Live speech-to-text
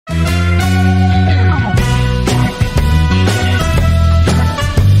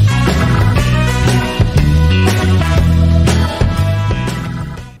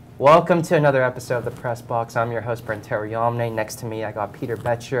Welcome to another episode of the Press Box. I'm your host, Brent Yamne. Next to me, I got Peter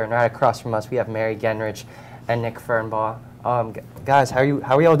Betcher, and right across from us, we have Mary Genrich and Nick Fernbaugh. Guys, how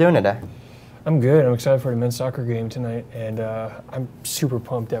are y'all doing today? I'm good. I'm excited for the men's soccer game tonight, and I'm super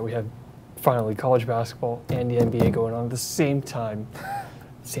pumped that we have finally college basketball and the NBA going on at the same time.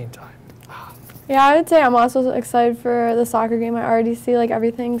 Yeah, I would say I'm also excited for the soccer game. I already see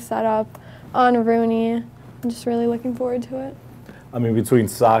everything set up on Rooney. I'm just really looking forward to it. I mean, between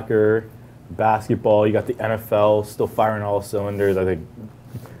soccer, basketball, you got the NFL still firing all cylinders. I think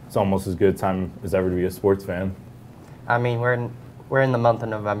it's almost as good a time as ever to be a sports fan. I mean, we're in the month of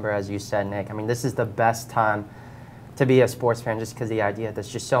November, as you said, Nick. I mean, this is the best time to be a sports fan just because the idea there's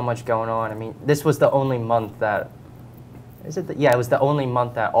just so much going on. I mean, this was the only month that it was the only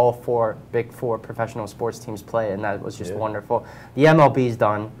month that all big four professional sports teams play, and that was just wonderful. The MLB's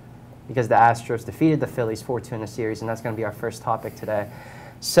done because the Astros defeated the Phillies 4-2 in the series, and that's going to be our first topic today.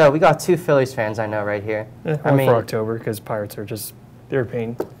 So we got two Phillies fans I know right here. I mean, for October, because Pirates are they're a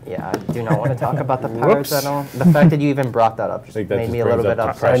pain. Yeah, I do not want to talk about the Pirates at all. The fact that you even brought that up just made me a little bit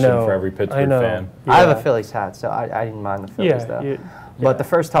upset. I know. For every Pittsburgh fan. Yeah. I have a Phillies hat, so I didn't mind the Phillies though. Yeah. But the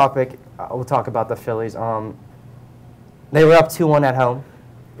first topic, we'll talk about the Phillies. They were up 2-1 at home.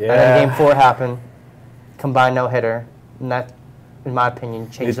 Yeah. And then Game 4 happened, combined no-hitter, and that, in my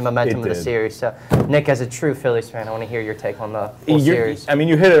opinion, changed the momentum of the series. So, Nick, as a true Phillies fan, I want to hear your take on the whole series. I mean,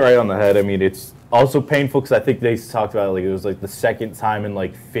 you hit it right on the head. I mean, it's also painful because I think they talked about it was the second time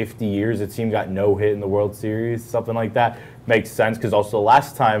in 50 years a team got no hit in the World Series, something like that. Makes sense because also the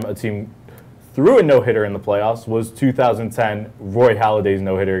last time a team threw a no-hitter in the playoffs was 2010, Roy Halladay's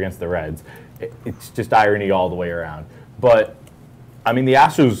no-hitter against the Reds. It's just irony all the way around. But, I mean, the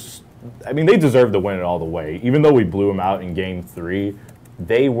Astros, they deserved to win it all the way. Even though we blew them out in Game 3,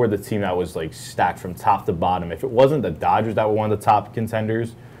 they were the team that was, stacked from top to bottom. If it wasn't the Dodgers that were one of the top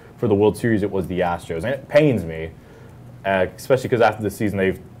contenders for the World Series, it was the Astros. And it pains me, especially because after the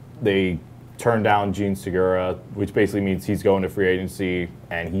season, they turned down Gene Segura, which basically means he's going to free agency,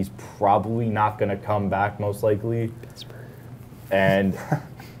 and he's probably not going to come back, most likely. Pittsburgh. And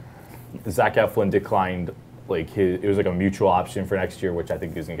Zach Eflin declined. It was a mutual option for next year, which I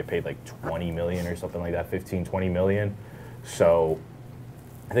think is going to get paid $20 million or something like that, 15, 20 million. So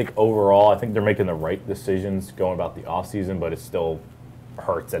I think overall, I think they're making the right decisions going about the offseason, but it still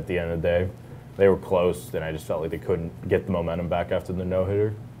hurts at the end of the day. They were close, and I just felt like they couldn't get the momentum back after the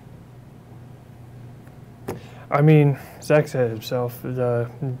no-hitter. I mean, Zach said it himself, the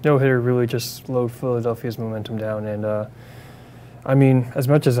no-hitter really just slowed Philadelphia's momentum down, and I mean, as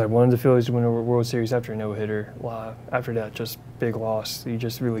much as I wanted the Phillies to win a World Series after a no-hitter, after that, just big loss. You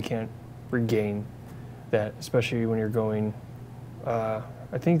just really can't regain that, especially when you're going, I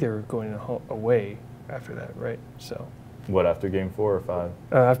think they were going away after that, right? So. What, after Game 4 or 5?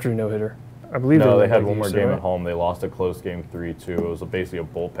 After a no-hitter. I believe no, they had one more game at home. They lost a close Game 3-2. It was basically a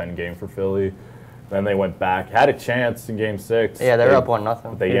bullpen game for Philly. Then they went back, had a chance in Game 6. Yeah, they were up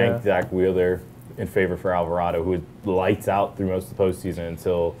 1-0. They yanked Zach Wheeler in favor for Alvarado, who lights out through most of the postseason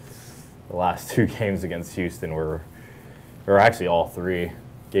until the last two games against Houston or actually all three.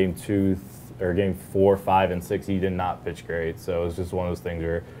 Game 4, 5, and 6, he did not pitch great. So it was just one of those things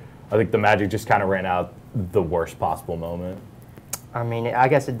where I think the Magic just kind of ran out the worst possible moment. I mean, I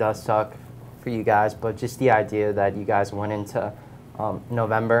guess it does suck for you guys, but just the idea that you guys went into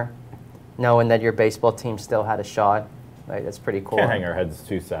November knowing that your baseball team still had a shot. That's pretty cool. Can't hang our heads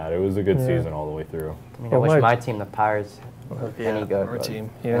too sad. It was a good season all the way through. I mean, I wish my team, the Pirates, any good. Our team.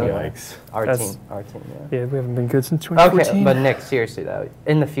 Yikes. Our team, yeah. Yeah, we haven't been good since 2014. Okay, but Nick, seriously though,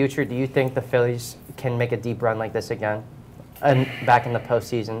 in the future, do you think the Phillies can make a deep run like this again, and back in the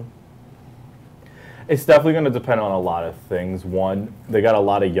postseason? It's definitely going to depend on a lot of things. One, they got a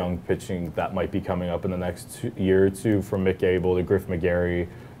lot of young pitching that might be coming up in the next year or two, from Mick Abel to Griff McGarry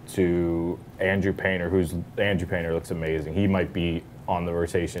to Andrew Painter, Andrew Painter looks amazing. He might be on the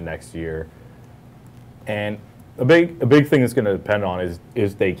rotation next year. And a big thing that's going to depend on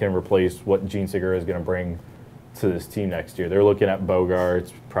is they can replace what Gene Segura is going to bring to this team next year. They're looking at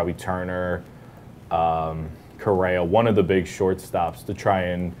Bogarts, probably Turner, Correa, one of the big shortstops to try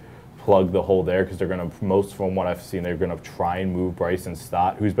and plug the hole there, because they're going to, from what I've seen, they're going to try and move Bryson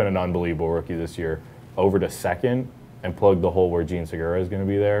Stott, who's been an unbelievable rookie this year, over to second and plug the hole where Gene Segura is going to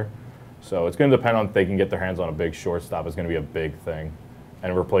be there. So it's going to depend on if they can get their hands on a big shortstop. It's going to be a big thing.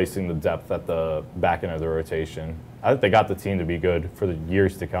 And replacing the depth at the back end of the rotation. I think they got the team to be good for the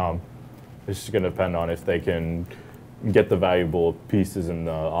years to come. It's just going to depend on if they can get the valuable pieces in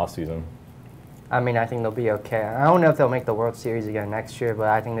the offseason. I mean, I think they'll be okay. I don't know if they'll make the World Series again next year, but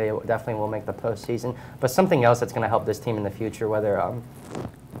I think they definitely will make the postseason. But something else that's going to help this team in the future, whether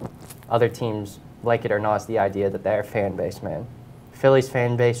other teams, like it or not, is the idea that their fan base, man. Philly's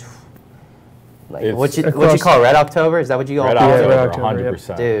fan base, like what you call Red October? Is that what you all Red call it? October,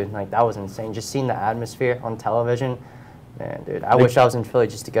 100%. Dude, like that was insane. Just seeing the atmosphere on television, man, dude. I wish I was in Philly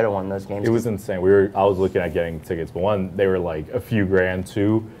just to go to one of those games. It was insane. I was looking at getting tickets, but one, they were like a few grand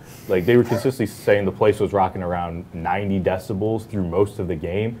too. Like they were consistently saying the place was rocking around 90 decibels through most of the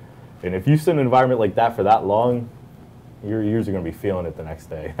game. And if you sit in an environment like that for that long, your ears are going to be feeling it the next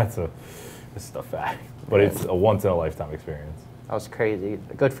day. That's a fact. But it's a once-in-a-lifetime experience. That was crazy.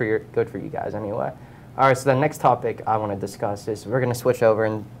 Good for you guys anyway. All right, so the next topic I want to discuss is we're going to switch over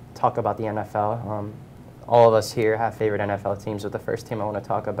and talk about the NFL. All of us here have favorite NFL teams, but the first team I want to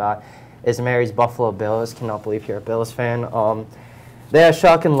talk about is Mary's Buffalo Bills. Cannot believe you're a Bills fan. They had a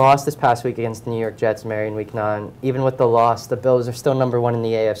shocking loss this past week against the New York Jets, Mary, in Week 9. Even with the loss, the Bills are still number 1 in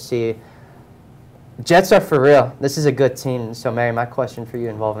the AFC. Jets are for real. This is a good team. So, Mary, my question for you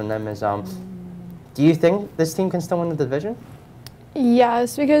involving them is, do you think this team can still win the division?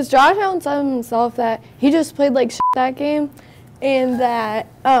 Yes, because Josh Allen said himself that he just played like shit that game, and that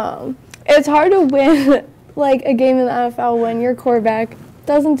it's hard to win like a game in the NFL when your quarterback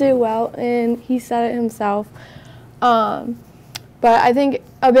doesn't do well, and he said it himself. But I think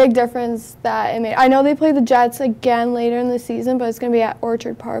a big difference that it made, I know they play the Jets again later in the season, but it's going to be at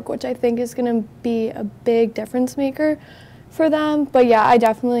Orchard Park, which I think is going to be a big difference maker for them. But yeah, I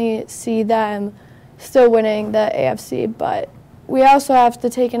definitely see them still winning the AFC, but we also have to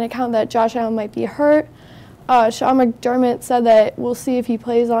take into account that Josh Allen might be hurt. Sean McDermott said that we'll see if he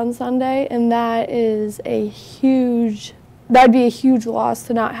plays on Sunday, and that'd be a huge loss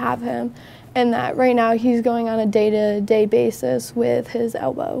to not have him. And that right now he's going on a day-to-day basis with his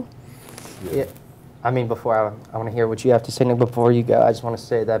elbow. Yeah. I mean, before I want to hear what you have to say, Nick, before you go, I just want to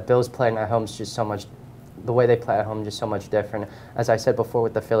say that Bills playing at home is just so much, the way they play at home is just so much different. As I said before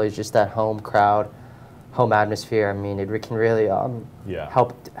with the Phillies, just that home crowd, home atmosphere, I mean, it can really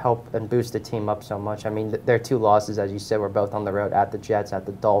help and boost the team up so much. I mean, their 2 losses, as you said, were both on the road at the Jets, at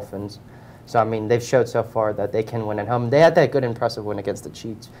the Dolphins. So, I mean, they've showed so far that they can win at home. They had that good, impressive win against the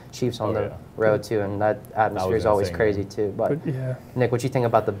Chiefs on the road, too, and that atmosphere is always crazy, too. But, yeah. Nick, what do you think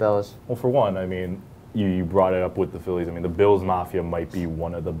about the Bills? Well, for one, I mean, you brought it up with the Phillies. I mean, the Bills Mafia might be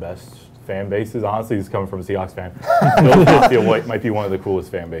one of the best fan bases. Honestly, this is coming from a Seahawks fan. Bills Mafia might be one of the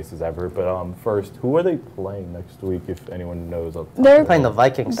coolest fan bases ever. But first, who are they playing next week, if anyone knows? They're playing the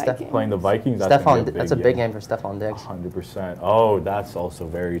Vikings. Playing the Vikings? That's a big game for Stephon Diggs. 100%. Oh, that's also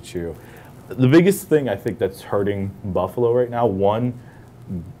very true. The biggest thing I think that's hurting Buffalo right now, one,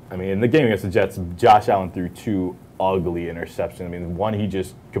 I mean, in the game against the Jets, Josh Allen threw 2 ugly interceptions. I mean, one, he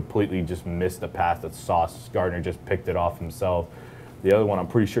just completely just missed a pass that Sauce Gardner just picked it off himself. The other one, I'm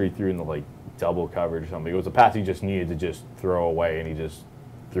pretty sure he threw in the, like, double coverage or something. It was a pass he just needed to just throw away, and he just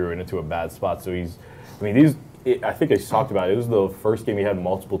threw it into a bad spot. So I think I talked about it. It was the first game he had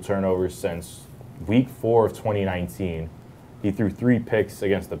multiple turnovers since Week 4 of 2019. He threw 3 picks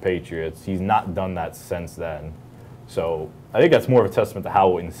against the Patriots. He's not done that since then. So I think that's more of a testament to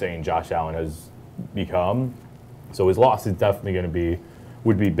how insane Josh Allen has become. So his loss is definitely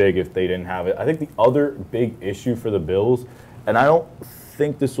would be big if they didn't have it. I think the other big issue for the Bills, and I don't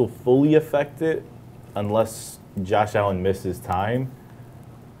think this will fully affect it unless Josh Allen misses time,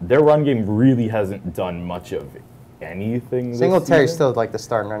 their run game really hasn't done much of anything. Singletary's still like the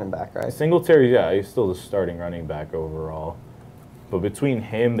starting running back, right? Singletary, yeah, he's still the starting running back overall. But between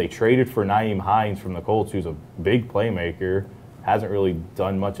him, they traded for Nyheim Hines from the Colts, who's a big playmaker, hasn't really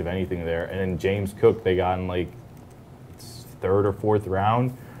done much of anything there. And then James Cook, they got in like 3rd or 4th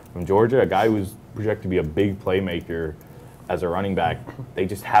round from Georgia, a guy who's projected to be a big playmaker as a running back. They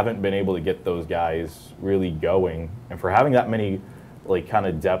just haven't been able to get those guys really going. And for having that many like kind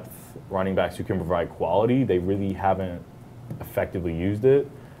of depth running backs who can provide quality, they really haven't effectively used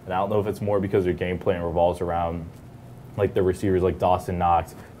it. And I don't know if it's more because their game plan revolves around like the receivers like Dawson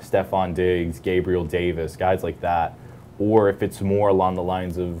Knox, Stephon Diggs, Gabriel Davis, guys like that, or if it's more along the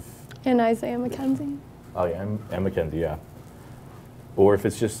lines of... And Isaiah McKenzie. Oh, yeah, and McKenzie, yeah. Or if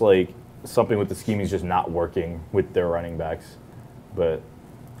it's just like something with the scheme is just not working with their running backs. But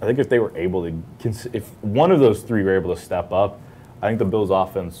I think if they were able to... If one of those 3 were able to step up, I think the Bills'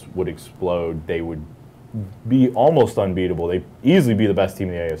 offense would explode. They would be almost unbeatable. They'd easily be the best team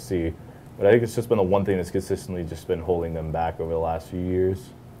in the AFC. But I think it's just been the one thing that's consistently just been holding them back over the last few years.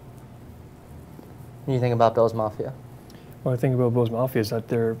 What do you think about Bills Mafia? What I think about Bills Mafia is that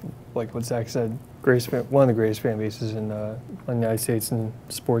they're, like what Zach said, one of the greatest fan bases in the United States and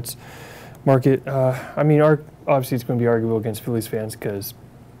sports market. I mean, obviously it's going to be arguable against Phillies fans because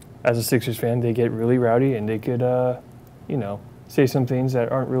as a Sixers fan, they get really rowdy and they could, say some things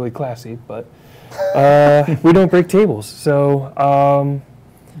that aren't really classy, but we don't break tables. So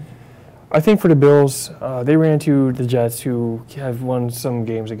I think for the Bills, they ran into the Jets, who have won some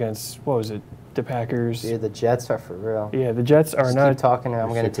games against, what was it, the Packers. Dude, the Jets are for real. Yeah, the Jets are Just not. keep talking, and I'm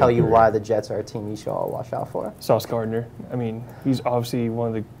going to tell you why the Jets are a team you should all watch out for. Sauce Gardner. I mean, he's obviously one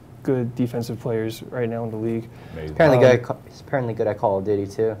of the good defensive players right now in the league. Amazing. He's apparently good at Call of Duty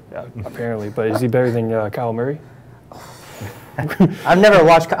too. Apparently, but is he better than Kyle Murray? I've never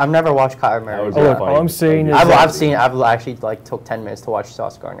watched Kyle Murray. That was Oh, look, funny. all I'm saying is I've actually like took 10 minutes to watch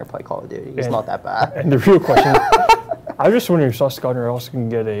Sauce Gardner play Call of Duty. He's And- not that bad. And the real question, I'm just wondering if Sauce Gardner also can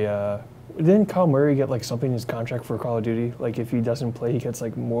get a. Didn't Kyle Murray get like something in his contract for Call of Duty? Like if he doesn't play, he gets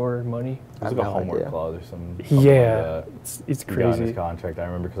like more money. It was like a homework clause or something. Yeah, Like it's he got in crazy. his contract. I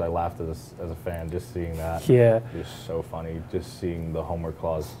remember because I laughed as a fan just seeing that. Yeah, It was so funny just seeing the homework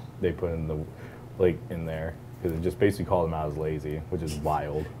clause they put in in there, because it just basically called him out as lazy, which is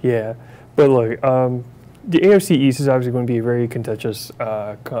wild. yeah. But look, the AFC East is obviously going to be a very contentious.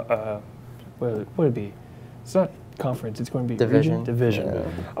 What would it be? It's not conference. It's going to be Division. Division.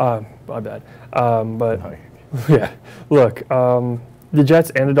 Yeah. My bad. But yeah, look, the Jets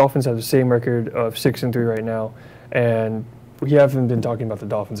and the Dolphins have the same record of 6-3 right now, and we haven't been talking about the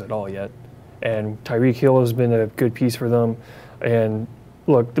Dolphins at all yet. And Tyreek Hill has been a good piece for them. And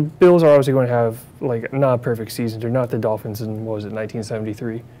look, the Bills are obviously going to have like not a perfect season. They're not the Dolphins in, what was it,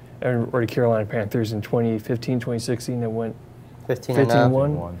 1973, or the Carolina Panthers in 2015, 2016 that went 15-1.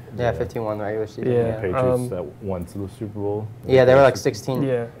 15-1. Yeah, 15-1 the regular season. Yeah. Patriots that went to the Super Bowl. Yeah, they were like 16.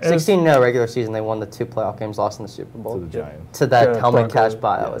 Yeah. 16 in the regular season. They won the 2 playoff games, lost in the Super Bowl. To the Giants. To that Yeah, helmet Broncos. catch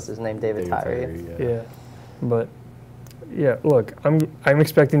buyout Yeah. was his name, David Tyree. Yeah, but yeah, look, I'm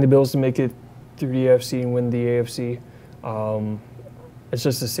expecting the Bills to make it through the AFC and win the AFC. It's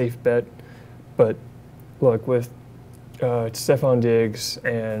just a safe bet, but look, with Stephon Diggs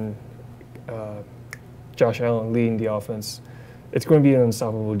and Josh Allen leading the offense, it's going to be an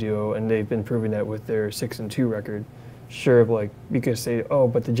unstoppable duo, and they've been proving that with their 6-2 record. Sure, like you could say, oh,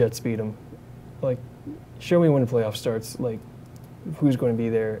 but the Jets beat them. Like, show me when the playoff starts. Like, who's going to be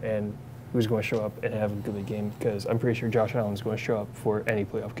there and who's going to show up and have a good game, because I'm pretty sure Josh Allen's going to show up for any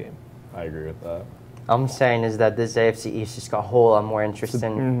playoff game. I agree with that. I'm saying is that this AFC East just got a whole lot more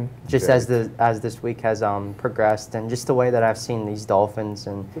interesting, just as this week has progressed, and just the way that I've seen these Dolphins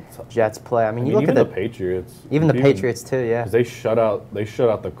and Jets play. I mean, you look even at the Patriots. even the Patriots too. Yeah, 'Cause they shut out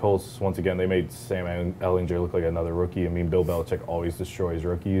the Colts once again. They made Sam Ehlinger look like another rookie. I mean, Bill Belichick always destroys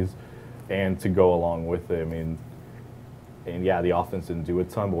rookies, and to go along with it, I mean, and yeah, the offense didn't do a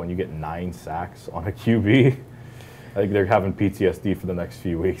ton, but when you get 9 sacks on a QB, I think they're having PTSD for the next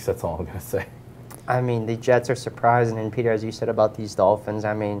few weeks. That's all I'm gonna say. I mean, the Jets are surprising, and Peter, as you said about these Dolphins,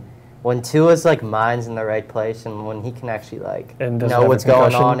 I mean, when Tua's like mind's in the right place, and when he can actually like And doesn't know have a what's going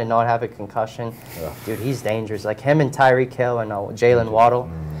concussion. on and not have a concussion, Yeah. dude, he's dangerous. Like him and Tyreek Hill and Jalen Waddle,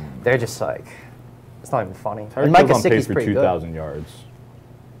 they're just like, it's not even funny. And Mike Hill's on pace Gesicki's for pretty good. 2,000 yards.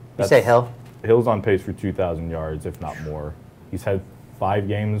 You say Hill? Hill's on pace for 2,000 yards, if not more. He's had 5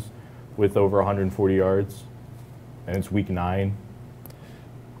 games with over 140 yards, and it's week 9.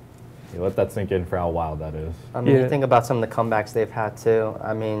 You let that sink in for how wild that is. I mean, Yeah. you think about some of the comebacks they've had too.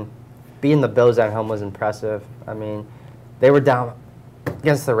 I mean, beating the Bills at home was impressive. I mean, they were down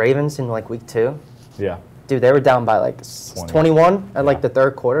against the Ravens in like week 2. Yeah. Dude, they were down by like 20. 21 at like Yeah. the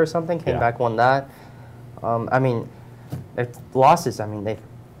third quarter or something. Came Yeah. back, won that. I mean, their losses. I mean, they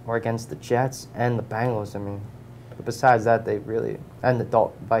were against the Jets and the Bengals. I mean, but besides that, they really and the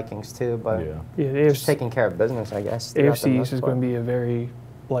Vikings too. But Yeah. Yeah, the just taking care of business, I guess. throughout the AFC most East is part. going to be a very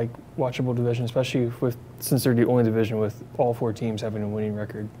watchable division, especially since they're the only division with all 4 teams having a winning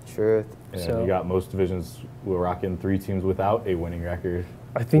record. Truth. And So- you got most divisions, we're rocking 3 teams without a winning record.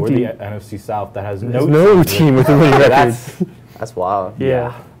 I think Or the the NFC South that has there's no team with a winning record. That's wild.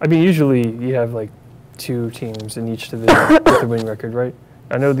 Yeah. I mean, usually you have like 2 teams in each division with a winning record, right?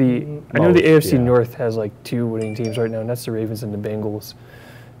 I know the Most, AFC yeah. North has like 2 winning teams right now, and that's the Ravens and the Bengals.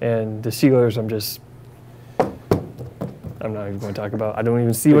 And the Steelers, I'm not even going to talk about. I don't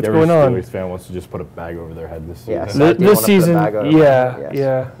even see what's Every going on. Steelers fan wants to just put a bag over their head this Yeah, season. so- do you This wanna put a season, bag over yeah, my head?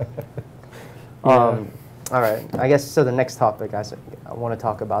 yeah. All right. I guess so. The next topic I want to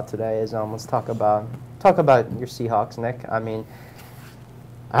talk about today is let's talk about your Seahawks, Nick. I mean,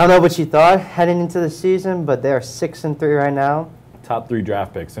 I don't know what you thought heading into the season, but they're 6-3 right now. Top 3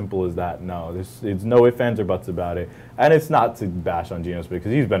 draft pick, simple as that. No, it's no ifs, ands, or buts about it. And it's not to bash on Geno Smith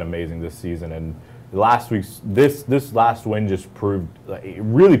because he's been amazing this season. And this last win just proved, it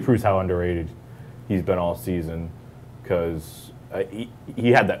really proves how underrated he's been all season. Because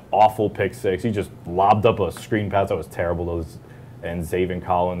he had that awful pick 6. He just lobbed up a screen pass that was terrible. and Zaven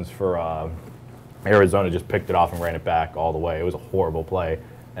Collins for Arizona just picked it off and ran it back all the way. It was a horrible play.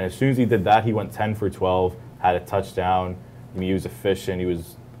 And as soon as he did that, he went 10 for 12, had a touchdown. I mean, he was efficient. He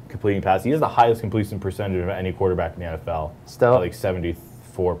was completing passes. He has the highest completion percentage of any quarterback in the NFL. Still? Like 74%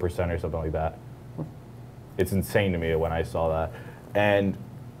 or something like that. It's insane to me when I saw that. And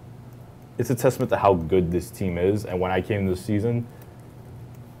it's a testament to how good this team is. And when I came this season,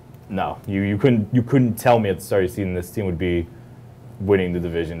 no, you couldn't tell me at the start of the season this team would be winning the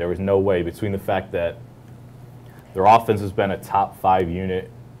division. There was no way, between the fact that their offense has been a top 5 unit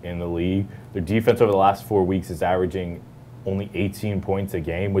in the league. Their defense over the last 4 weeks is averaging only 18 points a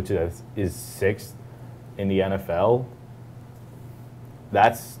game, which is 6th in the NFL.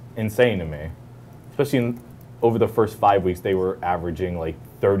 That's insane to me. Especially over the first 5 weeks, they were averaging like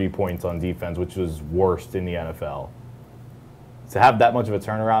 30 points on defense, which was worst in the NFL. To have that much of a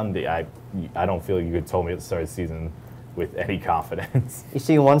turnaround, I don't feel like you could tell me at the start of the season with any confidence. You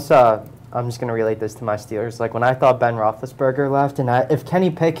see, once I'm just going to relate this to my Steelers. Like, when I thought Ben Roethlisberger left, and if Kenny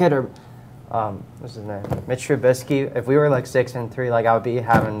Pickett or what's his name, Mitch Trubisky, if we were like 6-3, like I would be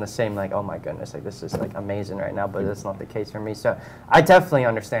having the same like, oh my goodness, like this is like amazing right now. But that's not the case for me. So I definitely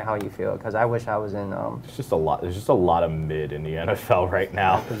understand how you feel, because I wish I was in. There's just a lot of mid in the NFL right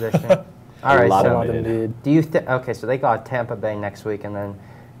now. Position. All right, a lot so of mid. do you okay? So they got Tampa Bay next week, and then,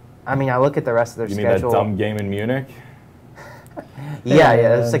 I mean, I look at the rest of their schedule. You mean that dumb game in Munich? Yeah,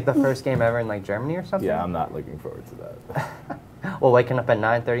 it's like the first game ever in like Germany or something. Yeah, I'm not looking forward to that. Well, waking up at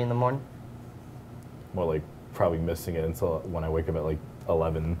 9:30 in the morning. More like probably missing it until when I wake up at like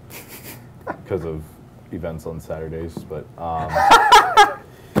 11 because of events on Saturdays. But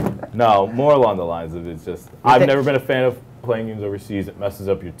no, more along the lines of it's just I've never been a fan of playing games overseas. It messes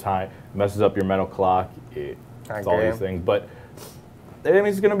up your time, messes up your mental clock. It's all these things. But I mean,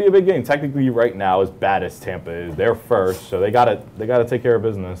 it's going to be a big game. Technically, right now, as bad as Tampa is, they're first, so they gotta take care of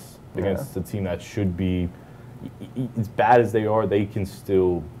business against a team that should be. As bad as they are, they can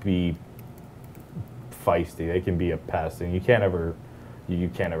still be feisty. They can be a pest, and you can't ever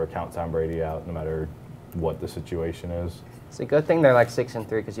count Tom Brady out, no matter what the situation is. It's a good thing they're like 6-3,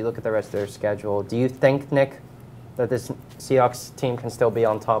 because you look at the rest of their schedule. Do you think, Nick, that this Seahawks team can still be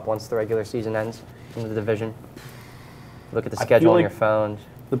on top once the regular season ends in the division? Look at the schedule on your phone.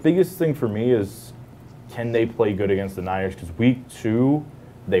 The biggest thing for me is, can they play good against the Niners? Because week 2,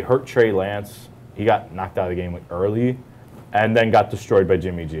 they hurt Trey Lance. He got knocked out of the game early, and then got destroyed by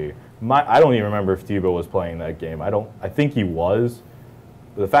Jimmy G. I don't even remember if Tebow was playing that game. I think he was.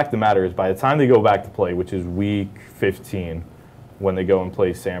 But the fact of the matter is, by the time they go back to play, which is week 15, when they go and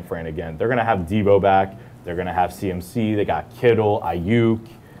play San Fran again, they're going to have Debo back. They're going to have CMC. They got Kittle, Ayuk.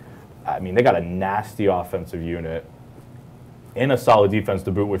 I mean, they got a nasty offensive unit in a solid defense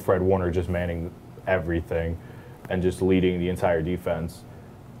to boot, with Fred Warner just manning everything and just leading the entire defense.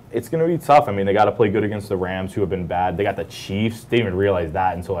 It's going to be tough. I mean, they got to play good against the Rams, who have been bad. They got the Chiefs. Didn't even realize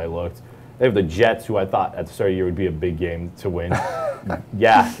that until I looked. They have the Jets, who I thought at the start of the year would be a big game to win.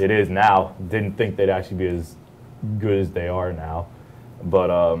 Yeah, it is now. Didn't think they'd actually be as good as they are now. But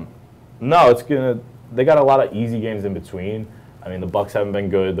no, they got a lot of easy games in between. I mean, the Bucs haven't been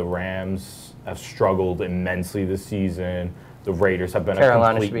good. The Rams have struggled immensely this season. The Raiders have been a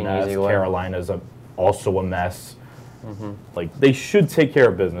complete mess. Carolina's also a mess. Mm-hmm. Like, they should take care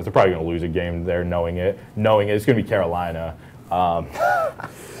of business. They're probably going to lose a game there, knowing it. It's going to be Carolina.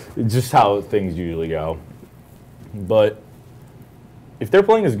 Just how things usually go. But if they're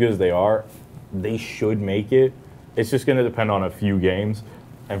playing as good as they are, they should make it. It's just going to depend on a few games.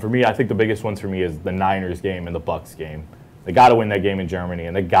 And for me, I think the biggest ones for me is the Niners game and the Bucs game. They got to win that game in Germany,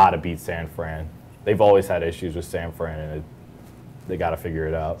 and they got to beat San Fran. They've always had issues with San Fran, and they got to figure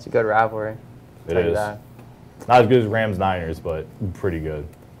it out. It's a good rivalry. It is. Not as good as Rams-Niners, but pretty good.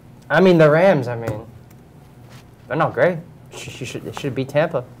 I mean, the Rams, they're not great. They should beat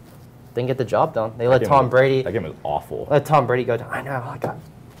Tampa. Didn't get the job done. They let Tom Brady. That game was awful. Let Tom Brady go down. I know.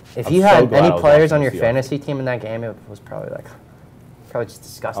 If you had any players on your fantasy team in that game, it was probably just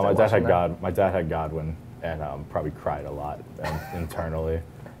disgusting. My dad had Godwin, and probably cried a lot internally.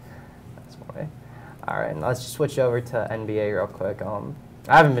 That's funny. All right, now let's just switch over to NBA real quick.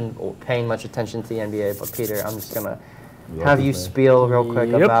 I haven't been paying much attention to the NBA, but Peter, I'm just gonna have you spiel real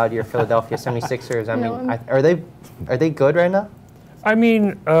quick about your Philadelphia 76ers. Are they good right now? I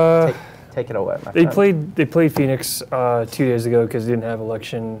mean, take it away, my friend. They played Phoenix 2 days ago because they didn't have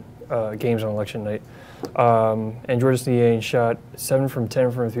games on election night. And Jordan Niang shot 7 from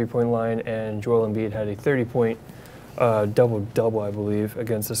 10 from a 3-point line, and Joel Embiid had a 30-point double-double, I believe,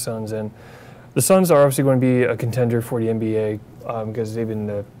 against the Suns. And the Suns are obviously going to be a contender for the NBA because they've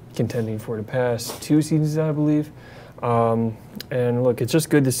been contending for the past 2 seasons, I believe. And look, it's just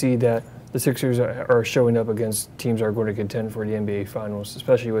good to see that the Sixers are showing up against teams that are going to contend for the NBA Finals,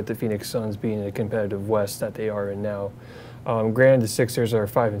 especially with the Phoenix Suns being in a competitive West that they are in now. Granted, the Sixers are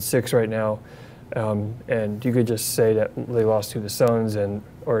 5-6 right now, and you could just say that they lost to the Suns,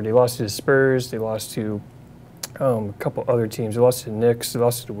 or they lost to the Spurs, they lost to a couple other teams. They lost to the Knicks, they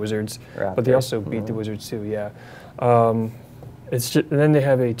lost to the Wizards, Raptors. but they also beat the Wizards too. Yeah, it's just, and then they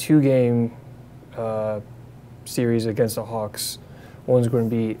have a 2-game series against the Hawks. One's going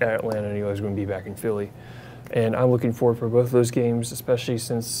to be at Atlanta, and the other's going to be back in Philly. And I'm looking forward for both of those games, especially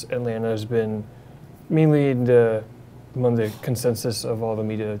since Atlanta has been mainly among the consensus of all the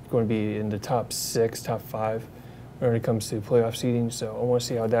media going to be in the top 6, top 5 when it comes to playoff seeding. So I want to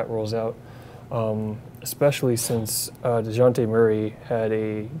see how that rolls out, especially since DeJounte Murray had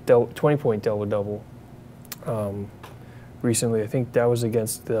a 20-point double-double recently. I think that was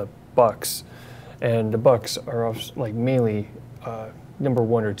against the Bucks. And the Bucks are mainly number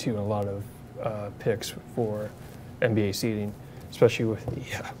 1 or 2 in a lot of picks for NBA seeding, especially with with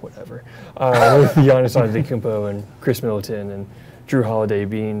Giannis Antetokounmpo and Chris Middleton and Drew Holiday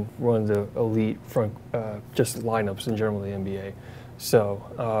being one of the elite front just lineups in general in the NBA.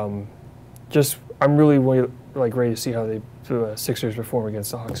 So I'm really ready to see how the Sixers perform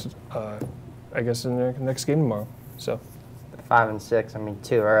against the Hawks. I guess in their next game tomorrow. So 5-6. I mean,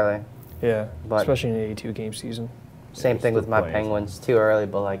 too early. yeah, But- especially in an 82-game season. Same they're thing with still my playing. Penguins. Too early,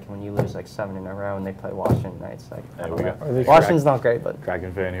 but like when you lose like 7 in a row and they play Washington nights, like I Yeah, don't we know. got- Are they Washington's not great, but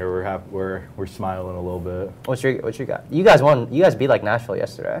Kraken fan here. We're smiling a little bit. what you got? You guys won. You guys beat like Nashville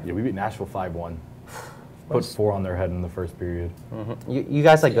yesterday. Yeah, we beat Nashville 5-1. Put 4 on their head in the first period. You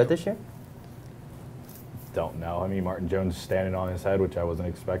guys like good this year? Don't know. I mean, Martin Jones standing on his head, which I wasn't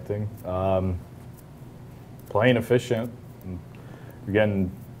expecting. Playing efficient.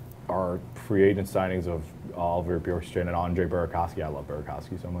 Again, our free agent signings of Oliver Bjorkstrand and Andre Burakovsky. I love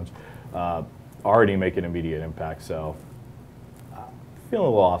Burakovsky so much. Already making immediate impact. So, feeling a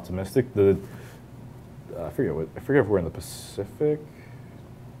little optimistic. I forget if we're in the Pacific.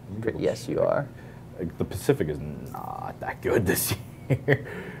 Yes, you are. The Pacific is not that good this year.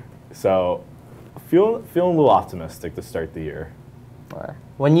 So, feeling a little optimistic to start the year. Or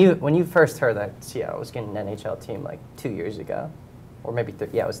when you first heard that Seattle was getting an NHL team like 2 years ago, or maybe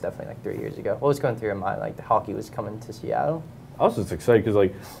it was definitely like 3 years ago. What was going through your mind? Like the hockey was coming to Seattle. I was just excited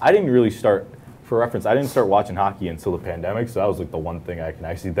because I didn't really start. For reference, I didn't start watching hockey until the pandemic, so that was like the one thing I can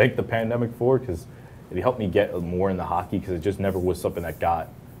actually thank the pandemic for, because it helped me get more into hockey, because it just never was something that that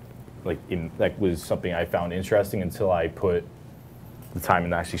was something I found interesting until I put the time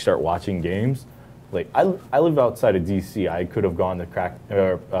in to actually start watching games. Like I live outside of DC. I could have gone to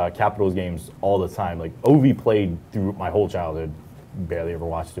Capitals games all the time. Like Ovi played through my whole childhood. Barely ever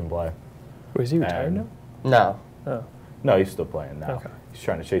watched him play. Was he retired now? No. Oh. No, he's still playing now. Okay. He's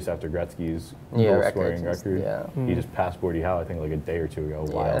trying to chase after Gretzky's Yeah, goal scoring records. record. Yeah. He just passed Gordie Howe, I think, like a day or two ago.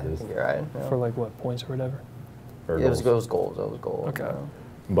 Yeah, Wild I is. think you're right. Yeah. For like what, points or whatever? Or It was goals. goals. It was goals. Okay. Yeah.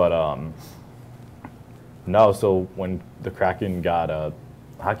 But no. So when the Kraken got a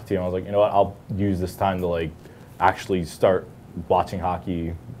hockey team, I was like, you know what? I'll use this time to actually start watching hockey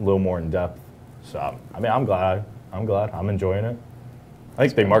a little more in depth. So I mean, I'm glad. I'm enjoying it. I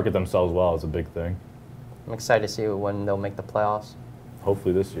think they market themselves well as a big thing. I'm excited to see when they'll make the playoffs.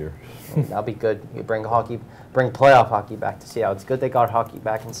 Hopefully this year. That'll be good. You bring playoff hockey back to Seattle. It's good they got hockey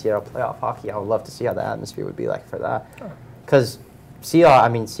back in Seattle. Playoff hockey. I would love to see how the atmosphere would be like for that. Because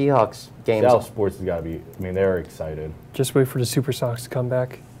Seahawks games. Seattle sports has got to be. I mean, they're excited. Just wait for the Super Sox to come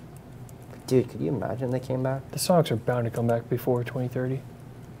back. Dude, could you imagine they came back? The Sox are bound to come back before 2030,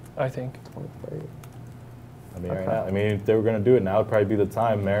 I think. 2030. I mean, Okay. right now, if they were going to do it now, it'd probably be the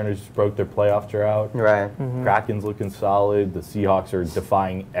time. Mariners just broke their playoff drought. Right. Kraken's looking solid. The Seahawks are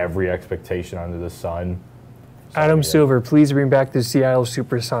defying every expectation under the sun. So, Adam yeah. Silver, please bring back the Seattle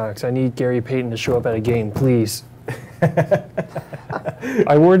Super Sox. I need Gary Payton to show up at a game, please.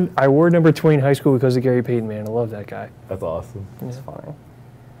 I wore number 20 in high school because of Gary Payton, man. I love that guy. That's awesome. It's funny.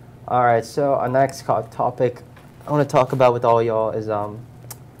 All right, so our next topic I want to talk about with all y'all is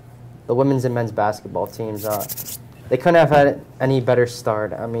the women's and men's basketball teams. They couldn't have had any better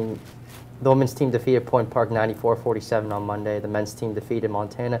start. I mean, the women's team defeated Point Park 94-47 on Monday. The men's team defeated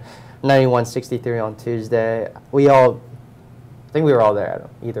Montana 91-63 on Tuesday. I think we were all there at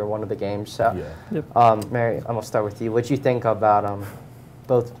either one of the games. So, Yeah. Mary, I'm gonna start with you. What do you think about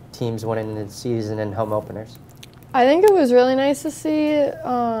both teams winning the season and home openers? I think it was really nice to see,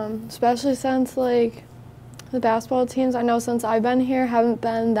 especially since the basketball teams, I know since I've been here, haven't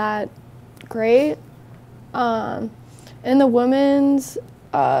been that great. In the women's,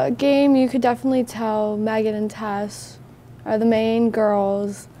 game, you could definitely tell Megan and Tess are the main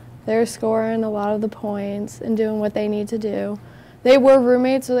girls. They're scoring a lot of the points and doing what they need to do. They were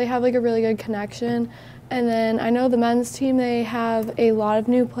roommates, so they have like a really good connection. And then I know the men's team, they have a lot of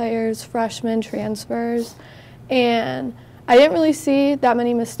new players, freshmen, transfers, and I didn't really see that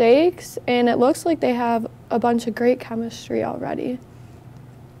many mistakes, and it looks like they have a bunch of great chemistry already.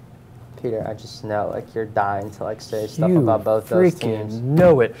 Peter, I just know like you're dying to like say stuff about both those teams.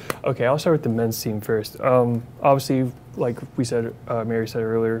 Know it. Okay, I'll start with the men's team first. Obviously, like we said, Mary said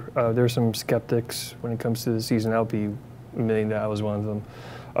earlier, there's some skeptics when it comes to the season. I'll be admitting that I was one of them.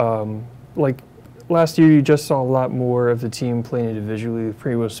 Like last year, you just saw a lot more of the team playing individually.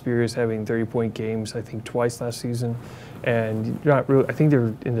 Primo Spears having 30-point games, I think, twice last season, and not really. I think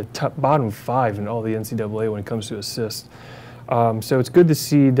they're in the bottom 5 in all the NCAA when it comes to assists. So it's good to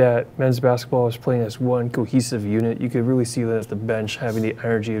see that men's basketball is playing as one cohesive unit. You could really see that at the bench, having the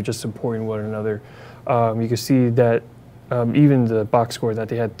energy of just supporting one another. You can see that even the box score that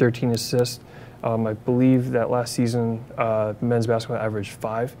they had 13 assists. I believe that last season men's basketball averaged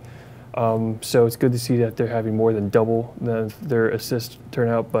 5. So it's good to see that they're having more than double their assist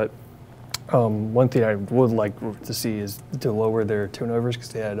turnout. But one thing I would like to see is to lower their turnovers, because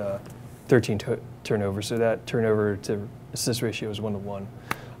they had 13 turnovers. So that turnover to assist ratio is 1 to 1.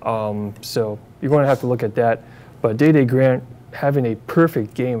 So you're going to have to look at that. But Day Grant having a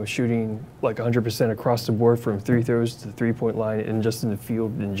perfect game of shooting like 100% across the board from free throws to the 3-point line and just in the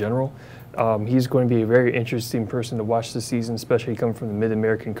field in general. He's going to be a very interesting person to watch this season, especially coming from the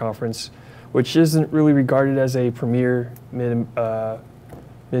Mid-American Conference, which isn't really regarded as a premier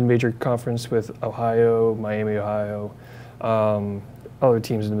mid-major conference with Ohio, Miami, Ohio, other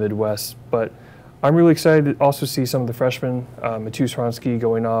teams in the Midwest. But I'm really excited to also see some of the freshmen, Matus Hronsky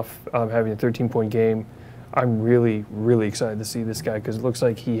going off, having a 13-point game. I'm really, really excited to see this guy because it looks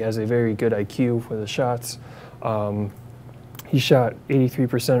like he has a very good IQ for the shots. He shot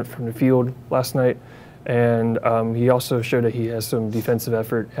 83% from the field last night, and he also showed that he has some defensive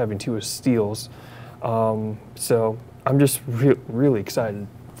effort, having 2 steals. So I'm just really excited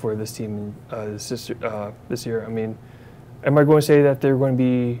for this team this year. I mean, am I going to say that they're going to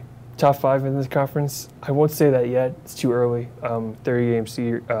be top 5 in this conference? I won't say that yet. It's too early. 30-game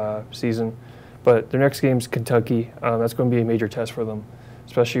season. But their next game is Kentucky. That's going to be a major test for them,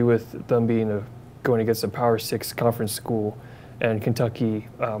 especially with them being going against a Power 6 conference school. And Kentucky,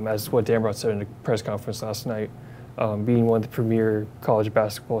 as what Dambrot said in the press conference last night, being one of the premier college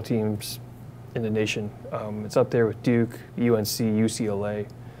basketball teams in the nation. It's up there with Duke, UNC, UCLA.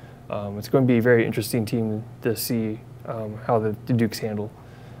 It's going to be a very interesting team to see how the Dukes handle.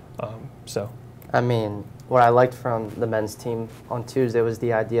 I mean, what I liked from the men's team on Tuesday was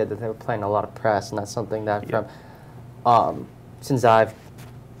the idea that they were playing a lot of press, and that's something that from since I've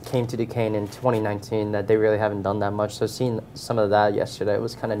came to Duquesne in 2019 that they really haven't done that much. So seeing some of that yesterday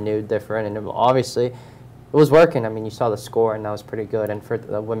was kind of new, different, and obviously it was working. I mean, you saw the score, and that was pretty good. And for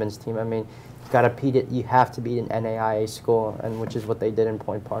the women's team, I mean, you have to beat an NAIA school, and which is what they did in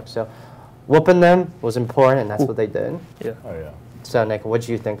Point Park. So whooping them was important, and that's what they did. Yeah. Oh, yeah. So, Nick, what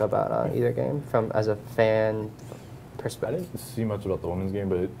do you think about either game from as a fan I perspective? didn't see much about the women's game,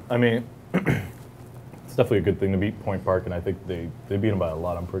 but I mean, it's definitely a good thing to beat Point Park, and I think they beat them by a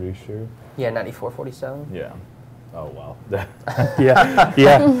lot, I'm pretty sure. Yeah, 94-47. Yeah. Oh, wow. Yeah. You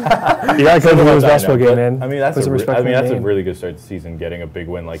got to go to the women's basketball game, man. I mean, that's Put some a really good start to the season, getting a big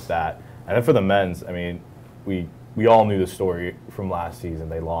win like that. And then for the men's, I mean, we all knew the story from last season.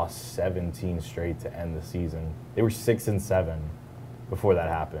 They lost 17 straight to end the season. They were 6-7 before that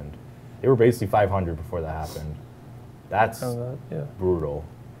happened. They were basically 500 before that happened. That's brutal.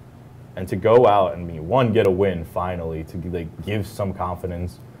 And to go out and get a win finally, to like give some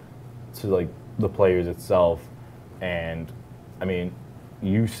confidence to like the players itself. And I mean,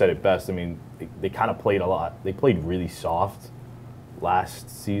 you said it best. I mean, they kind of played a lot. They played really soft last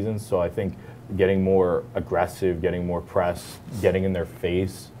season, so I think getting more aggressive, getting more press, getting in their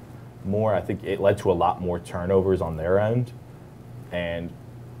face more, I think it led to a lot more turnovers on their end. And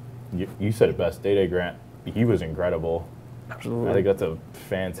you said it best, Day Grant, he was incredible. Absolutely. I think that's a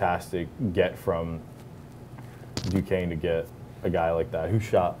fantastic get from Duquesne to get a guy like that who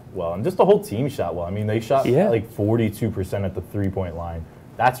shot well. And just the whole team shot well. I mean, they shot like 42% at the 3-point line.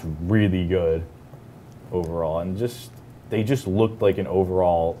 That's really good overall. And they just looked like an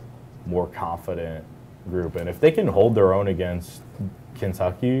overall more confident group. And if they can hold their own against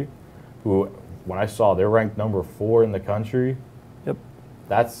Kentucky, who, when I saw, they're ranked number 4 in the country. Yep.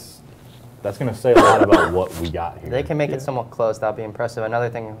 That's that's going to say a lot about what we got here. They can make it somewhat close. That'll be impressive. Another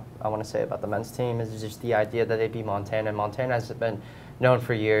thing I want to say about the men's team is just the idea that they beat Montana. Montana has been known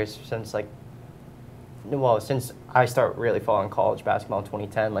for years since since I start really following college basketball in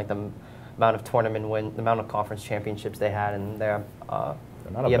 2010. Like the amount of tournament win, the amount of conference championships they had, and the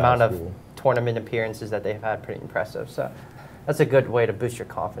amount of tournament appearances that they've had, pretty impressive. So that's a good way to boost your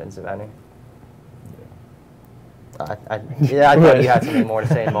confidence, if any. I thought you had something more to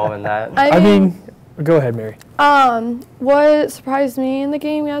say involving that. I mean, go ahead, Mary. What surprised me in the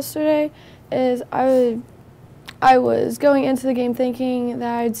game yesterday is I was going into the game thinking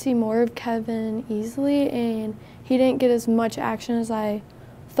that I'd see more of Kevin easily, and he didn't get as much action as I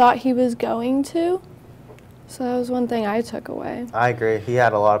thought he was going to. So that was one thing I took away. I agree. He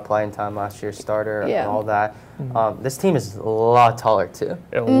had a lot of playing time last year, starter and all that. This team is a lot taller, too.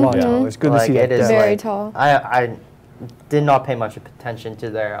 A lot taller. It's good to see that. It is very tall. I did not pay much attention to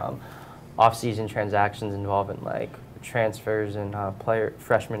their off-season transactions involving transfers and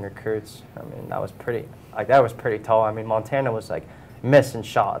freshman recruits. I mean, that was pretty tall. I mean, Montana was missing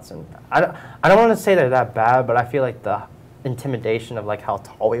shots, and I don't want to say they're that bad, but I feel like the intimidation of how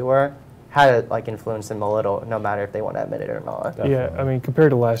tall we were had influenced them a little, no matter if they want to admit it or not. Definitely. Yeah, I mean, compared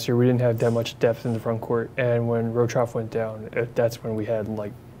to last year, we didn't have that much depth in the front court, and when Rotroff went down, that's when we had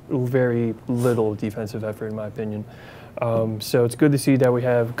very little defensive effort, in my opinion. So it's good to see that we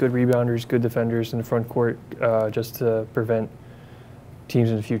have good rebounders, good defenders in the front court, just to prevent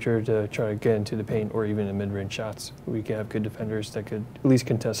teams in the future to try to get into the paint or even in mid-range shots. We can have good defenders that could at least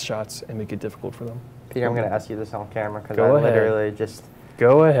contest shots and make it difficult for them. Peter, I'm going to ask you this on camera because literally just...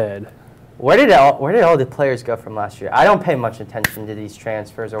 Go ahead. Where did all the players go from last year? I don't pay much attention to these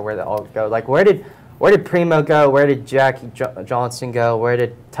transfers or where they all go. Where did Primo go? Where did Jackie Johnson go? Where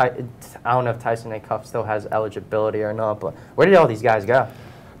did I don't know if Tyson Acuff still has eligibility or not, but where did all these guys go?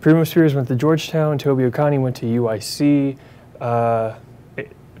 Primo Spears went to Georgetown. Toby Okani went to UIC.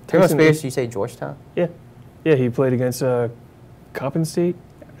 Primo Spears, you say Georgetown? Yeah. Yeah, he played against Coppin State.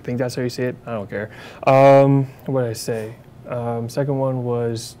 I think that's how you say it. I don't care. What did I say? Second one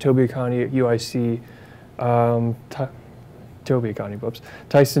was Toby Okani at UIC. Toby Okani, whoops.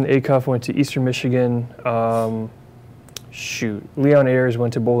 Tyson Acuff went to Eastern Michigan. Leon Ayers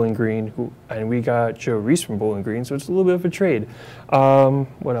went to Bowling Green, and we got Joe Reese from Bowling Green, so it's a little bit of a trade.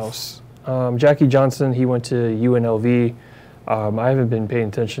 What else? Jackie Johnson, he went to UNLV. I haven't been paying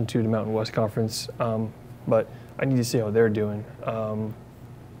attention to the Mountain West Conference, but I need to see how they're doing.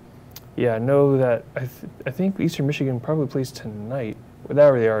 Yeah, I know that I think Eastern Michigan probably plays tonight.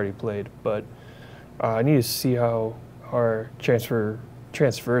 Well, they already played, but I need to see how our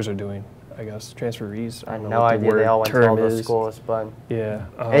transfers are doing, I guess. Transferees. I have no idea. They all went to all those schools, but yeah,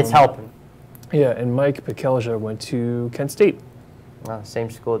 it's helping. Yeah, and Mike Pekelja went to Kent State. Same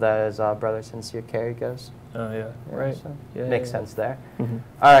school that his brother Sincere Carey goes. Oh, yeah, right. So yeah, makes sense there. Mm-hmm.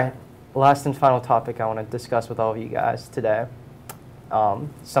 All right, last and final topic I want to discuss with all of you guys today.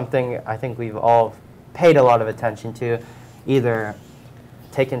 Something I think we've all paid a lot of attention to, either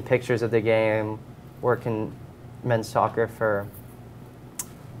taking pictures of the game, working men's soccer for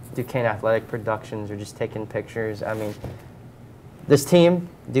Duquesne Athletic Productions, or just taking pictures. I mean, this team,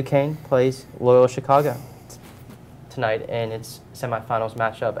 Duquesne, plays Loyola Chicago tonight in its semifinals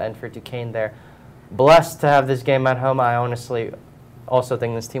matchup, and for Duquesne, they're blessed to have this game at home. I honestly also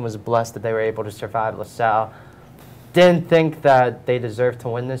think this team was blessed that they were able to survive LaSalle. Didn't think that they deserved to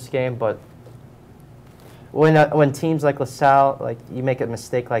win this game, but when teams like LaSalle, you make a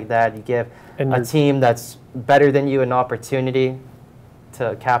mistake like that, you give a team that's better than you an opportunity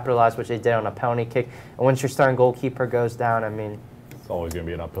to capitalize, which they did on a penalty kick. And once your starting goalkeeper goes down, I mean, it's always going to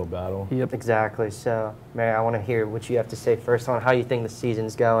be an uphill battle. Yep. Exactly. So, Mary, I want to hear what you have to say first on how you think the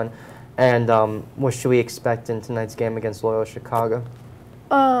season's going, and what should we expect in tonight's game against Loyola Chicago?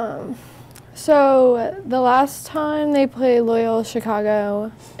 So the last time they played Loyola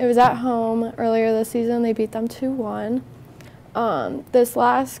Chicago, it was at home earlier this season. They beat them 2-1. This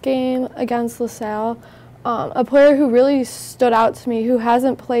last game against LaSalle, a player who really stood out to me, who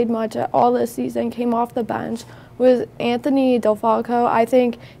hasn't played much at all this season, came off the bench, was Anthony Delfalco. I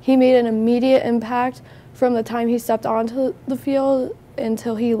think he made an immediate impact from the time he stepped onto the field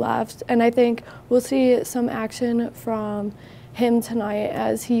until he left. And I think we'll see some action from him tonight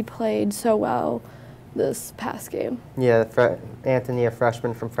as he played so well this past game. Yeah, Anthony, a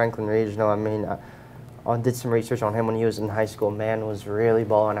freshman from Franklin Regional. I mean, I did some research on him when he was in high school. Man was really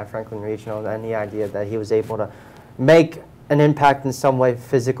balling at Franklin Regional, and the idea that he was able to make an impact in some way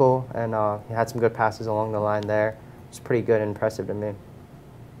physical, and he had some good passes along the line there. It's pretty good and impressive to me.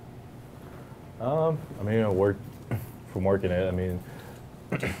 I mean, from working it, I mean,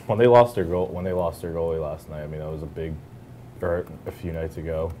 when they lost their goalie last night, I mean, that was a big, or a few nights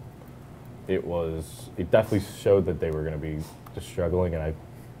ago. It definitely showed that they were going to be just struggling, and I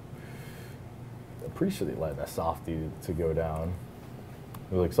appreciate letting that softie to go down.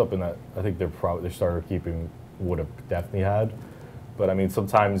 It was like something that I think their starter keeping would have definitely had. But I mean,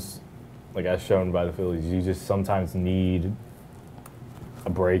 sometimes, like as shown by the Phillies, you just sometimes need a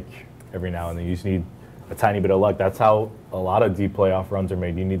break every now and then. You just need a tiny bit of luck. That's how a lot of deep playoff runs are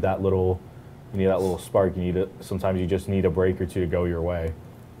made. You need that little spark. Sometimes you just need a break or two to go your way,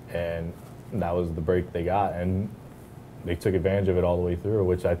 and that was the break they got, and they took advantage of it all the way through,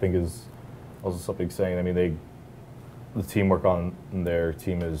 which I think is also something saying. I mean, the teamwork on their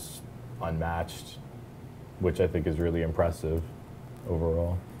team is unmatched, which I think is really impressive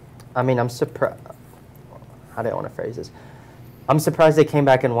overall. I mean, I'm surprised. How do I want to phrase this? I'm surprised they came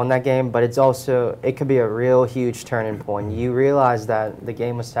back and won that game, but it could be a real huge turning point. You realize that the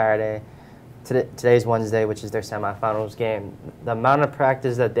game was Saturday. Today's Wednesday, which is their semifinals game. The amount of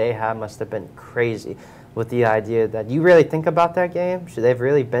practice that they had must have been crazy, with the idea that you really think about that game. Should they've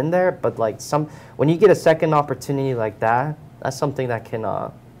really been there? But like when you get a second opportunity like that, that's something that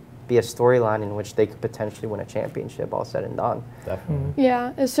can be a storyline in which they could potentially win a championship, all said and done. Definitely.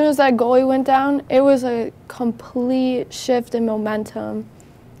 Yeah, as soon as that goalie went down, it was a complete shift in momentum.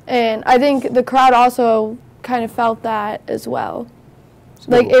 And I think the crowd also kind of felt that as well.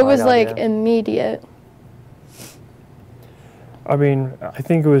 Like, it was, like, immediate. I mean, I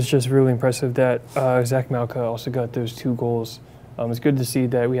think it was just really impressive that Zach Malka also got those 2 goals. It's good to see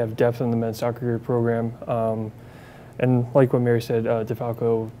that we have depth in the men's soccer program. And like what Mary said,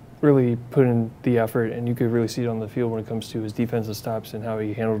 DeFalco really put in the effort, and you could really see it on the field when it comes to his defensive stops and how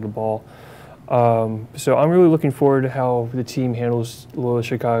he handled the ball. So I'm really looking forward to how the team handles Loyola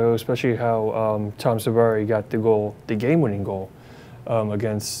Chicago, especially how Tom Sabari got the game-winning goal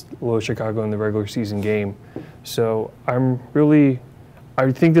against Loyola Chicago in the regular season game. So I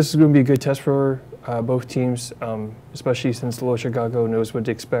think this is going to be a good test for both teams, especially since Loyola Chicago knows what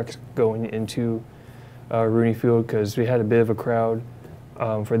to expect going into Rooney Field, because we had a bit of a crowd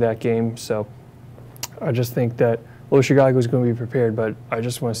for that game. So I just think that Loyola Chicago is going to be prepared, but I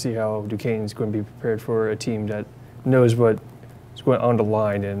just want to see how Duquesne is going to be prepared for a team that knows what is going on the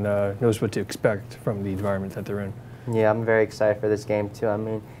line and knows what to expect from the environment that they're in. Yeah, I'm very excited for this game, too. I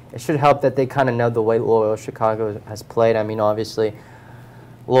mean, it should help that they kind of know the way Loyola Chicago has played. I mean, obviously,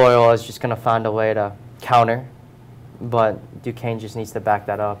 Loyola is just going to find a way to counter, but Duquesne just needs to back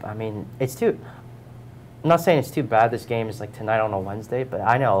that up. I mean, I'm not saying it's too bad this game is like tonight on a Wednesday, but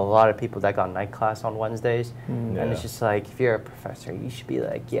I know a lot of people that got night class on Wednesdays, and it's just like, if you're a professor, you should be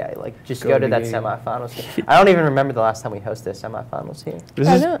like, yeah, like just go to that semifinals game. I don't even remember the last time we hosted a semifinals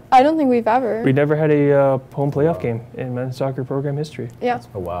here. I don't think we've ever. We never had a home playoff game in men's soccer program history. Yeah.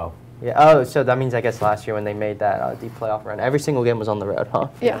 Oh, wow. Yeah. Oh, so that means I guess last year when they made that deep playoff run, every single game was on the road, huh?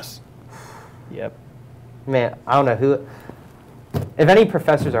 Yes. Yep. Man, I don't know who. If any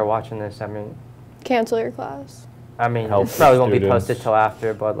professors are watching this, I mean. Cancel your class. I mean, Help it probably won't be students. posted till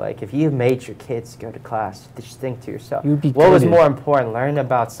after, but like, if you made your kids go to class, just think to yourself, You'd be what was gutted. more important, learning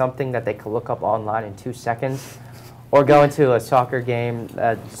about something that they could look up online in 2 seconds, or going to a soccer game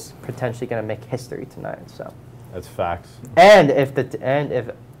that's potentially going to make history tonight? So, That's facts. and if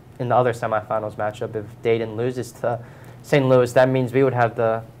in the other semifinals matchup, if Dayton loses to St. Louis, that means we would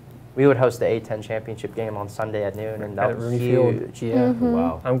host the A-10 championship game on Sunday at noon, and that At was Rooney Field. huge. Yeah.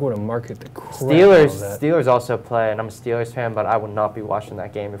 Wow. I'm going to market the crap out of that. Steelers also play, and I'm a Steelers fan, but I would not be watching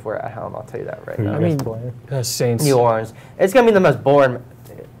that game if we're at home. I'll tell you that right Who now. you I mean, guys playing? Saints. New Orleans. It's gonna be the most boring.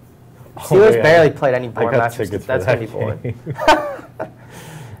 Steelers yeah. barely played any I boring got matches. tickets for That's that gonna be boring. game.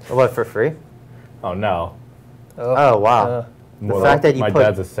 What, for free? Oh, no. Oh wow. The Well, fact that you my put.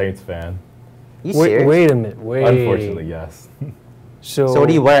 dad's a Saints fan. You serious? Wait a minute. Wait. Unfortunately, yes. So So what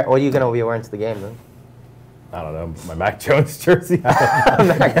do you wear? What are you gonna be wearing to the game then? I don't know. My Mac Jones jersey?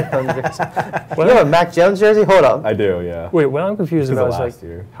 Mac Jones jersey. You have a Mac Jones jersey? Hold up. I do, yeah. Wait, what I'm confused This is about the is last like,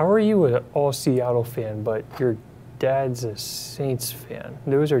 year. how are you an all Seattle fan, but your dad's a Saints fan?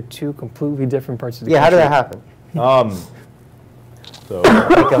 Those are 2 completely different parts of the Yeah. How country. did that happen? So Getting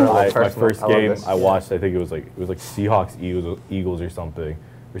a little my personal. first I love game this. I watched, I think it was like Seahawks Eagles or something,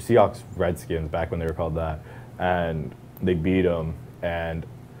 or Seahawks Redskins back when they were called that, and they beat them, and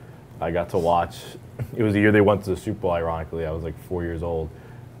I got to watch. It was the year they went to the Super Bowl. Ironically, I was like 4 years old,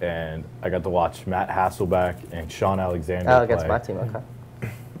 and I got to watch Matt Hasselbeck and Sean Alexander Oh, play. against my team. Okay.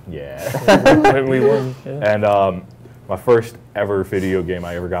 Yeah. When we won. Yeah. And my first ever video game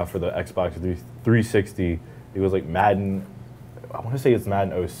I ever got for the Xbox 360, it was like Madden. I want to say it's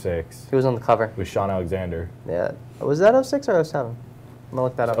Madden 06 He was on the cover. with Sean Alexander. Yeah. Was that 06 or 07? I'm gonna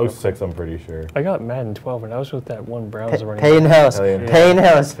look that up. 06, I'm pretty sure. I got Madden 12 and I was with that one Browns running. Payne Hillis. Payne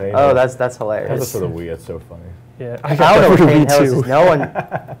Hillis. Payne Oh, Hillis. that's hilarious. That's for the Wii. That's so funny. Yeah, I don't know what that Payne for Hillis Wii is. too. No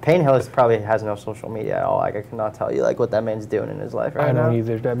one. Payne Hillis probably has no social media at all. Like I cannot tell you like what that man's doing in his life right I now. don't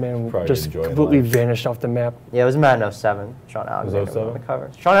either. That man Probably just enjoying completely life. vanished off the map. Yeah, it was Madden 07. Sean Alexander was on 07? the cover.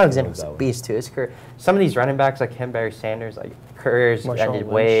 Sean Alexander was that a one? beast too. His career. Some of these running backs like him, Barry Sanders, like careers Marshawn ended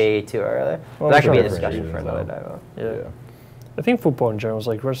Lynch. way too early. Well, But that could be a different discussion for reasons, another though. day. Though. Yeah. I think football in general is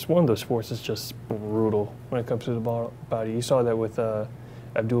like just one of those sports that's just brutal when it comes to the body. You saw that with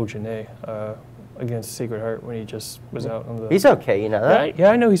Abdul Janae against Sacred Heart when he just was out on the. He's okay, you know that. Yeah,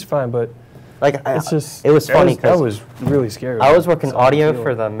 I know he's fine, but Like it's just it was funny that because was really scary. I was working It's on the audio field.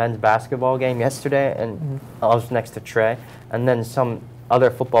 for the men's basketball game yesterday, and I was next to Trey, and then some other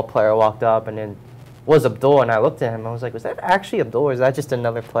football player walked up, and then was Abdul, and I looked at him, I was like, was that actually Abdul, or is that just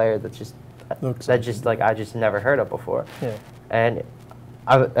another player that just Looks that like just like I just never heard of before? Yeah. And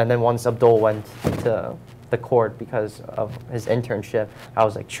then once Abdul went to the court because of his internship, I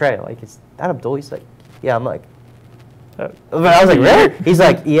was like, Trey, like, is that Abdul? He's like, yeah. I'm like, but I was like, really? He's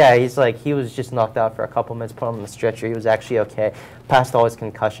like, yeah. He's like, he was just knocked out for a couple minutes, put him on the stretcher. He was actually okay. Passed all his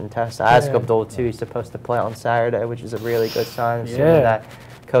concussion tests. I asked Yeah. Abdul too. He's supposed to play on Saturday, which is a really good sign. Assuming Yeah. that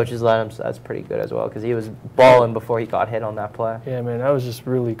coaches let him, so that's pretty good as well because he was balling before he got hit on that play. Yeah, man, that was just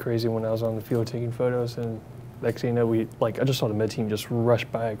really crazy when I was on the field taking photos, and next thing you know, I just saw the med team just rush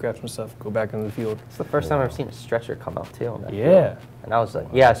by, grab some stuff, go back on the field. It's the first time I've seen a stretcher come out too on that field. Yeah. And I was like,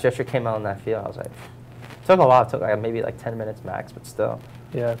 yeah, a stretcher came out on that field. I was like, it took a lot. It took like maybe like 10 minutes max, but still.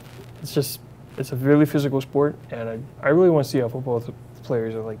 Yeah, it's a really physical sport, and I really want to see how football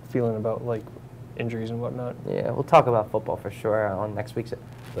players are like feeling about like injuries and whatnot. Yeah, we'll talk about football for sure on next week's.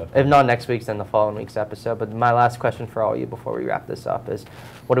 Definitely. If not next week's, then the following week's episode. But my last question for all of you before we wrap this up is,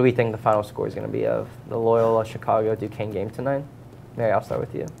 what do we think the final score is going to be of the Loyola Chicago Duquesne game tonight? Mary, I'll start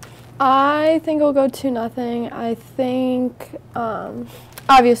with you. I think it'll go 2-0. I think,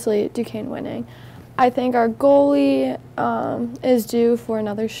 obviously, Duquesne winning. I think our goalie is due for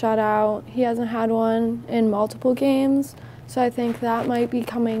another shutout. He hasn't had one in multiple games, so I think that might be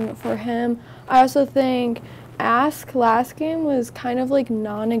coming for him. I also think Ask last game was kind of like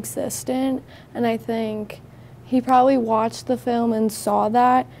non-existent, and I think he probably watched the film and saw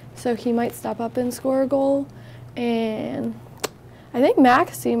that, so he might step up and score a goal. And I think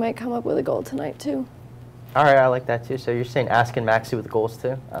Maxey might come up with a goal tonight too. All right, I like that too. So you're saying Ask and Maxey with goals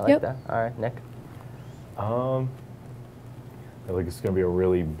too? I like Yep. that. All right, Nick. I feel like it's going to be a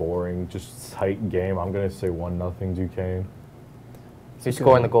really boring, just tight game. I'm going to say 1-0 Duquesne. Who's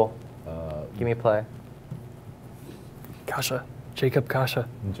scoring the goal? Give me a play. Kasha, Jacob Kasha.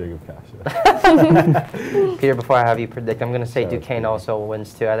 Jacob Kasha. Peter, before I have you predict, I'm going to say Shout out Duquesne Peter. also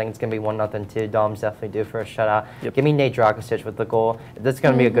wins too. I think it's going to be 1-0 too. Dom's definitely due for a shutout. Yep. Give me Nate Dragišić with the goal. That's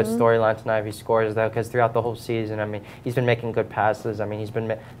going to be a good storyline tonight if he scores though, because throughout the whole season, I mean, he's been making good passes. I mean, he's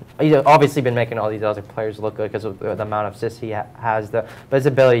obviously been making all these other players look good because of the amount of assists he has. But his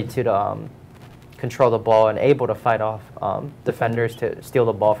ability to control the ball and able to fight off defenders to steal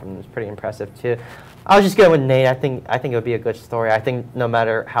the ball from him is pretty impressive too. I'll just go with Nate. I think it would be a good story. I think no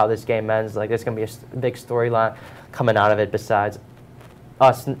matter how this game ends, like there's gonna be a big storyline coming out of it. Besides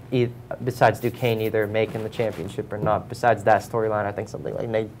us, besides Duquesne either making the championship or not. Besides that storyline, I think something like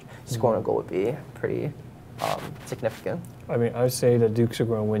Nate scoring a goal would be pretty significant. I mean, I would say that Dukes are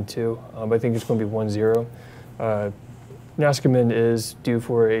going to win too, but I think it's going to be 1-0. Naskaman is due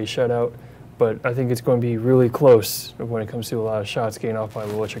for a shutout, but I think it's going to be really close when it comes to a lot of shots getting off by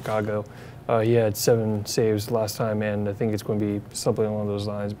Loyola Chicago. He had 7 saves last time, and I think it's going to be something along those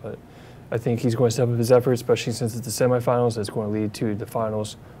lines. But I think he's going to step up his efforts, especially since it's the semifinals. It's going to lead to the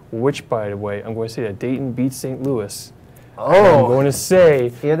finals, which, by the way, I'm going to say that Dayton beats St. Louis. I'm going to say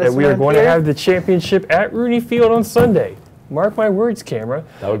Hear this, that we are man, going to Peter? have the championship at Rooney Field on Sunday. Mark my words, camera.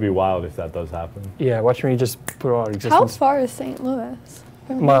 That would be wild if that does happen. Yeah, watch me just put it all out of How existence. far is St. Louis?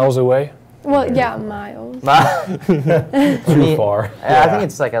 Miles away. Well, yeah, miles. Too far. I think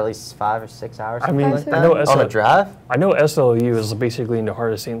it's like at least 5 or 6 hours. I mean, something like I that. know On a drive. I know SLU is basically in the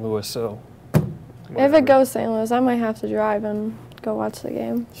heart of St. Louis, so. If it goes St. Louis, I might have to drive and go watch the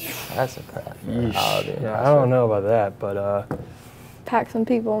game. That's a crap. Yeah, I don't know about that, but Pack some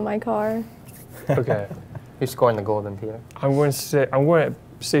people in my car. okay. Who's scoring the goal then, Peter? I'm going to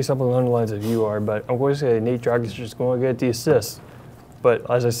say something along the lines of you are, but I'm going to say Nate Dragišić is going to get the assist. But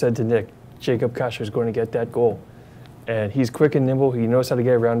as I said to Nick, Jacob Kasha is going to get that goal. And he's quick and nimble. He knows how to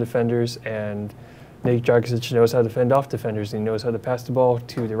get around defenders. And Nate Dragišić knows how to fend off defenders. And he knows how to pass the ball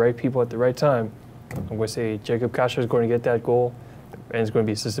to the right people at the right time. I'm going to say Jacob Kasha is going to get that goal. and it's going to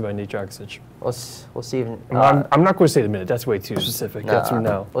be assisted by Nate Dragic. We'll see. If, I'm not going to say the minute. That's way too specific. That's a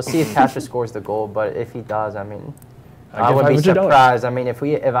no. We'll see if Kasha scores the goal, but if he does, I mean, I give would be $500. surprised. I mean, if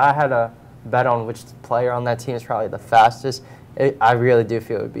I had a bet on which player on that team is probably the fastest, I really do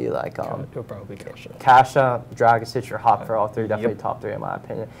feel it would be like He'll probably Kasha, Dragic, or Hop for all three. Definitely top three in my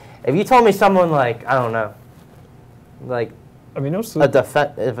opinion. If you told me someone like, I don't know, like I mean, if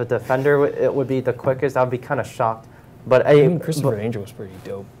a defender it would be the quickest, I'd be kind of shocked. But I mean, Christopher Angel was pretty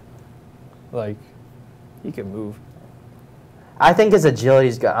dope. Like, he can move. I think his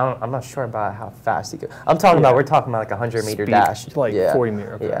agility's good. I'm not sure about how fast he could. we're talking about like a 100-meter dash. Like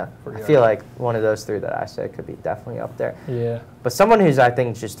 40-meter. Okay. Yeah. I feel like one of those three that I said could be definitely up there. Yeah. But someone who's, I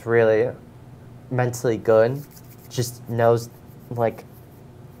think, just really mentally good, just knows, like,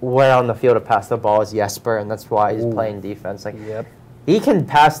 where on the field to pass the ball is Jesper, and that's why he's playing defense. Like, he can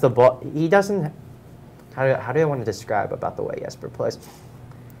pass the ball. He doesn't. How do I want to describe about the way Jesper plays?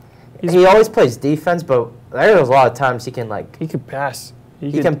 He always plays defense, but there's a lot of times he can like. He can pass.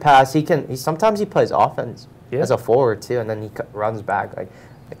 He can pass. Sometimes he plays offense as a forward too, and then he runs back. Like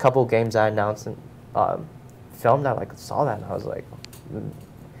a couple games I announced and filmed, I like saw that, and I was like,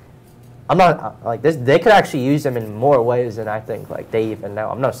 I'm not like this. They could actually use him in more ways than I think. Like they even know.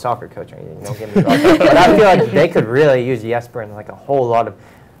 I'm no soccer coach or anything. Don't get me wrong, but I feel like they could really use Jesper in like a whole lot of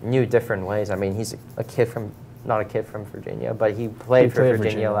new, different ways. I mean, he's not a kid from Virginia, but he played for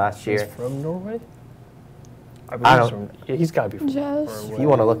Virginia last year. He's from Norway? I don't. He's got to be from Norway. If you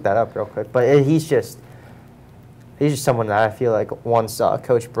want to look that up real quick, but he's just someone that I feel like once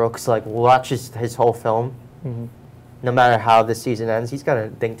Coach Brooks like watches his whole film, no matter how the season ends, he's got to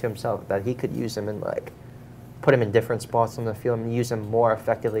think to himself that he could use him and like put him in different spots on the field and use him more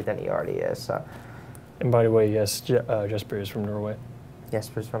effectively than he already is. So. And by the way, yes, Jesper is from Norway.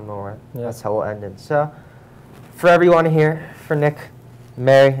 Jesper's from Norway. Yeah. That's how we'll end it. So, for everyone here, for Nick,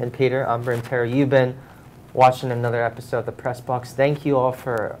 Mary, and Peter, I'm Bryn Terry. You've been watching another episode of The Press Box. Thank you all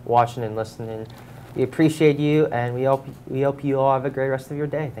for watching and listening. We appreciate you, and we hope you all have a great rest of your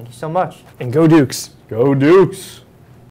day. Thank you so much. And go Dukes. Go Dukes.